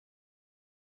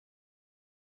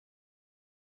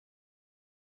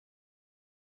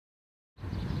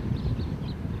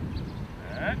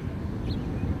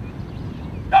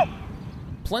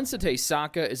Plenseh-Tay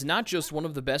Sakeuh is not just one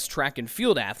of the best track and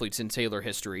field athletes in Taylor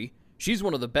history, she's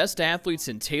one of the best athletes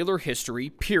in Taylor history,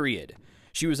 period.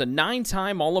 She was a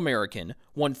 9-time All-American,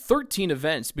 won 13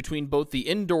 events between both the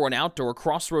indoor and outdoor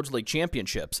Crossroads League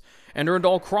championships, and earned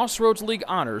all Crossroads League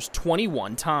honors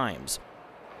 21 times.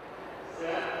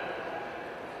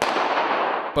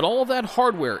 But all of that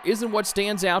hardware isn't what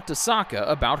stands out to Sakeuh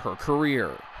about her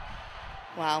career.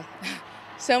 Wow,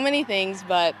 so many things,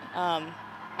 but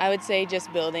I would say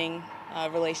just building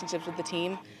relationships with the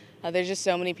team. There's just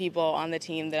so many people on the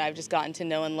team that I've just gotten to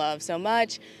know and love so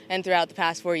much, and throughout the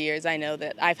past 4 years I know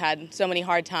that I've had so many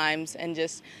hard times, and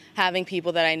just having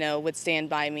people that I know would stand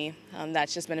by me,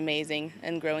 that's just been amazing,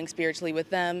 and growing spiritually with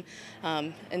them,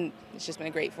 and it's just been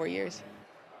a great 4 years.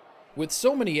 With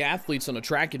so many athletes on a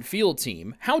track and field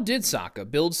team, how did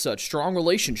Sakeuh build such strong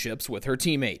relationships with her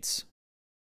teammates?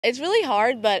 It's really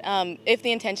hard, but if the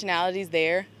intentionality is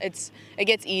there, it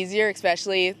gets easier,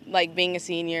 especially like being a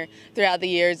senior. Throughout the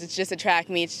years, it's just a track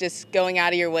meet. It's just going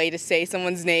out of your way to say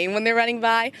someone's name when they're running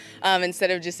by, instead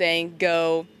of just saying,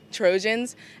 "Go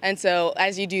Trojans." And so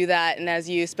as you do that, and as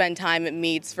you spend time at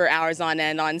meets for hours on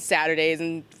end on Saturdays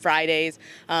and Fridays,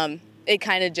 it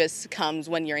kind of just comes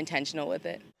when you're intentional with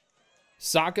it.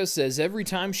 Sakeuh says every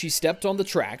time she stepped on the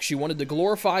track, she wanted to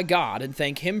glorify God and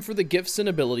thank Him for the gifts and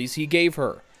abilities He gave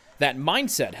her. That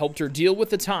mindset helped her deal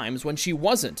with the times when she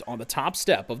wasn't on the top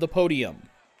step of the podium.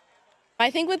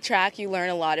 I think with track you learn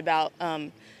a lot about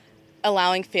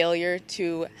allowing failure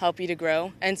to help you to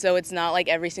grow, and so it's not like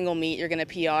every single meet you're going to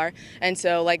PR, and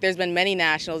so like there's been many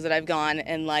nationals that I've gone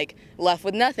and like left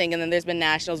with nothing, and then there's been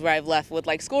nationals where I've left with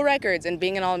like school records and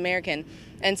being an All-American,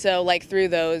 and so like through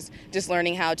those just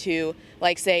learning how to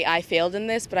like say I failed in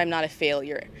this but I'm not a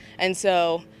failure, and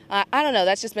so I don't know,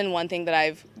 that's just been one thing that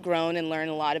I've grown and learned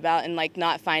a lot about, and like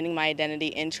not finding my identity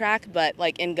in track but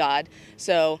like in God.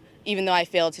 So even though I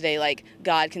failed today, like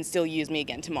God can still use me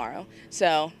again tomorrow.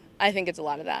 So I think it's a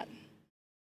lot of that.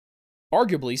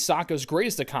 Arguably, Sakeuh's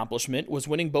greatest accomplishment was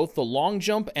winning both the long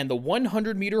jump and the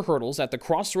 100-meter hurdles at the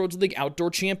Crossroads League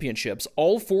Outdoor Championships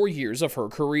all 4 years of her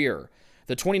career.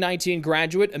 The 2019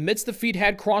 graduate admits the feat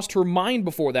had crossed her mind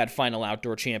before that final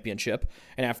outdoor championship,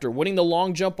 and after winning the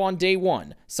long jump on day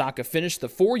 1, Sakeuh finished the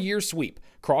 4-year sweep,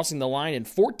 crossing the line in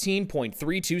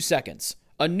 14.32 seconds,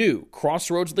 a new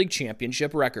Crossroads League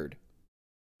championship record.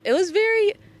 It was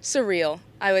very surreal,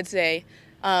 I would say.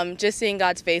 Just seeing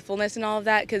God's faithfulness and all of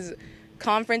that, because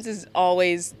conference is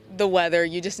always the weather,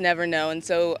 you just never know, and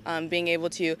so being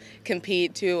able to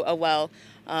compete to a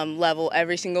level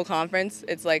every single conference,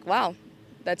 it's like, wow,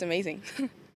 that's amazing.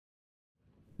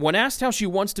 When asked how she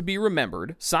wants to be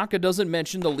remembered, Sakeuh doesn't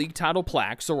mention the league title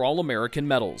plaques or All-American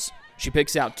medals. She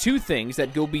picks out 2 things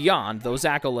that go beyond those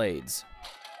accolades.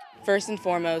 First and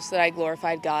foremost, that I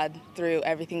glorified God through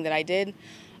everything that I did,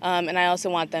 and I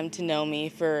also want them to know me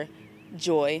for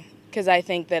joy, because I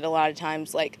think that a lot of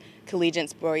times like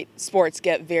collegiate sports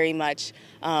get very much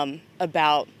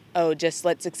about, oh, just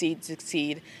let's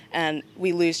succeed, and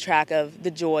we lose track of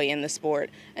the joy in the sport.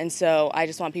 And so I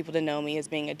just want people to know me as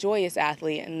being a joyous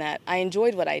athlete and that I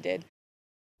enjoyed what I did.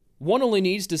 One only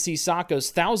needs to see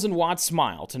Sakeuh's 1,000-watt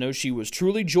smile to know she was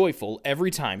truly joyful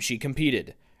every time she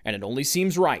competed, and it only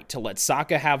seems right to let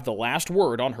Sakeuh have the last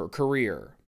word on her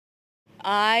career.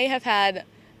 I have had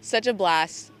such a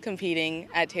blast competing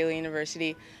at Taylor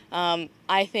University.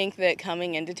 I think that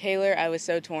coming into Taylor, I was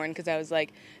so torn, because I was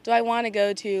like, do I want to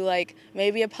go to like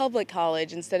maybe a public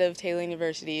college instead of Taylor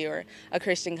University, or a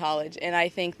Christian college? And I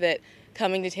think that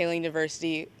coming to Taylor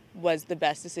University was the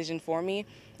best decision for me.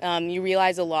 You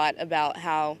realize a lot about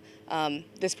how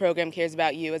this program cares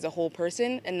about you as a whole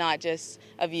person and not just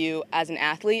of you as an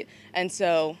athlete. And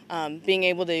so being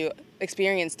able to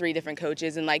experience 3 different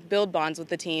coaches and like build bonds with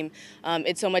the team,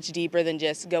 it's so much deeper than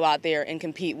just go out there and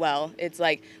compete well. It's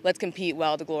like, let's compete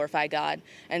well to glorify God.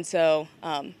 And so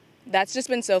that's just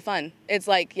been so fun. It's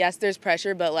like, yes, there's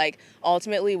pressure, but like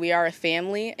ultimately we are a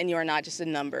family and you are not just a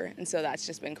number. And so that's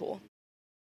just been cool.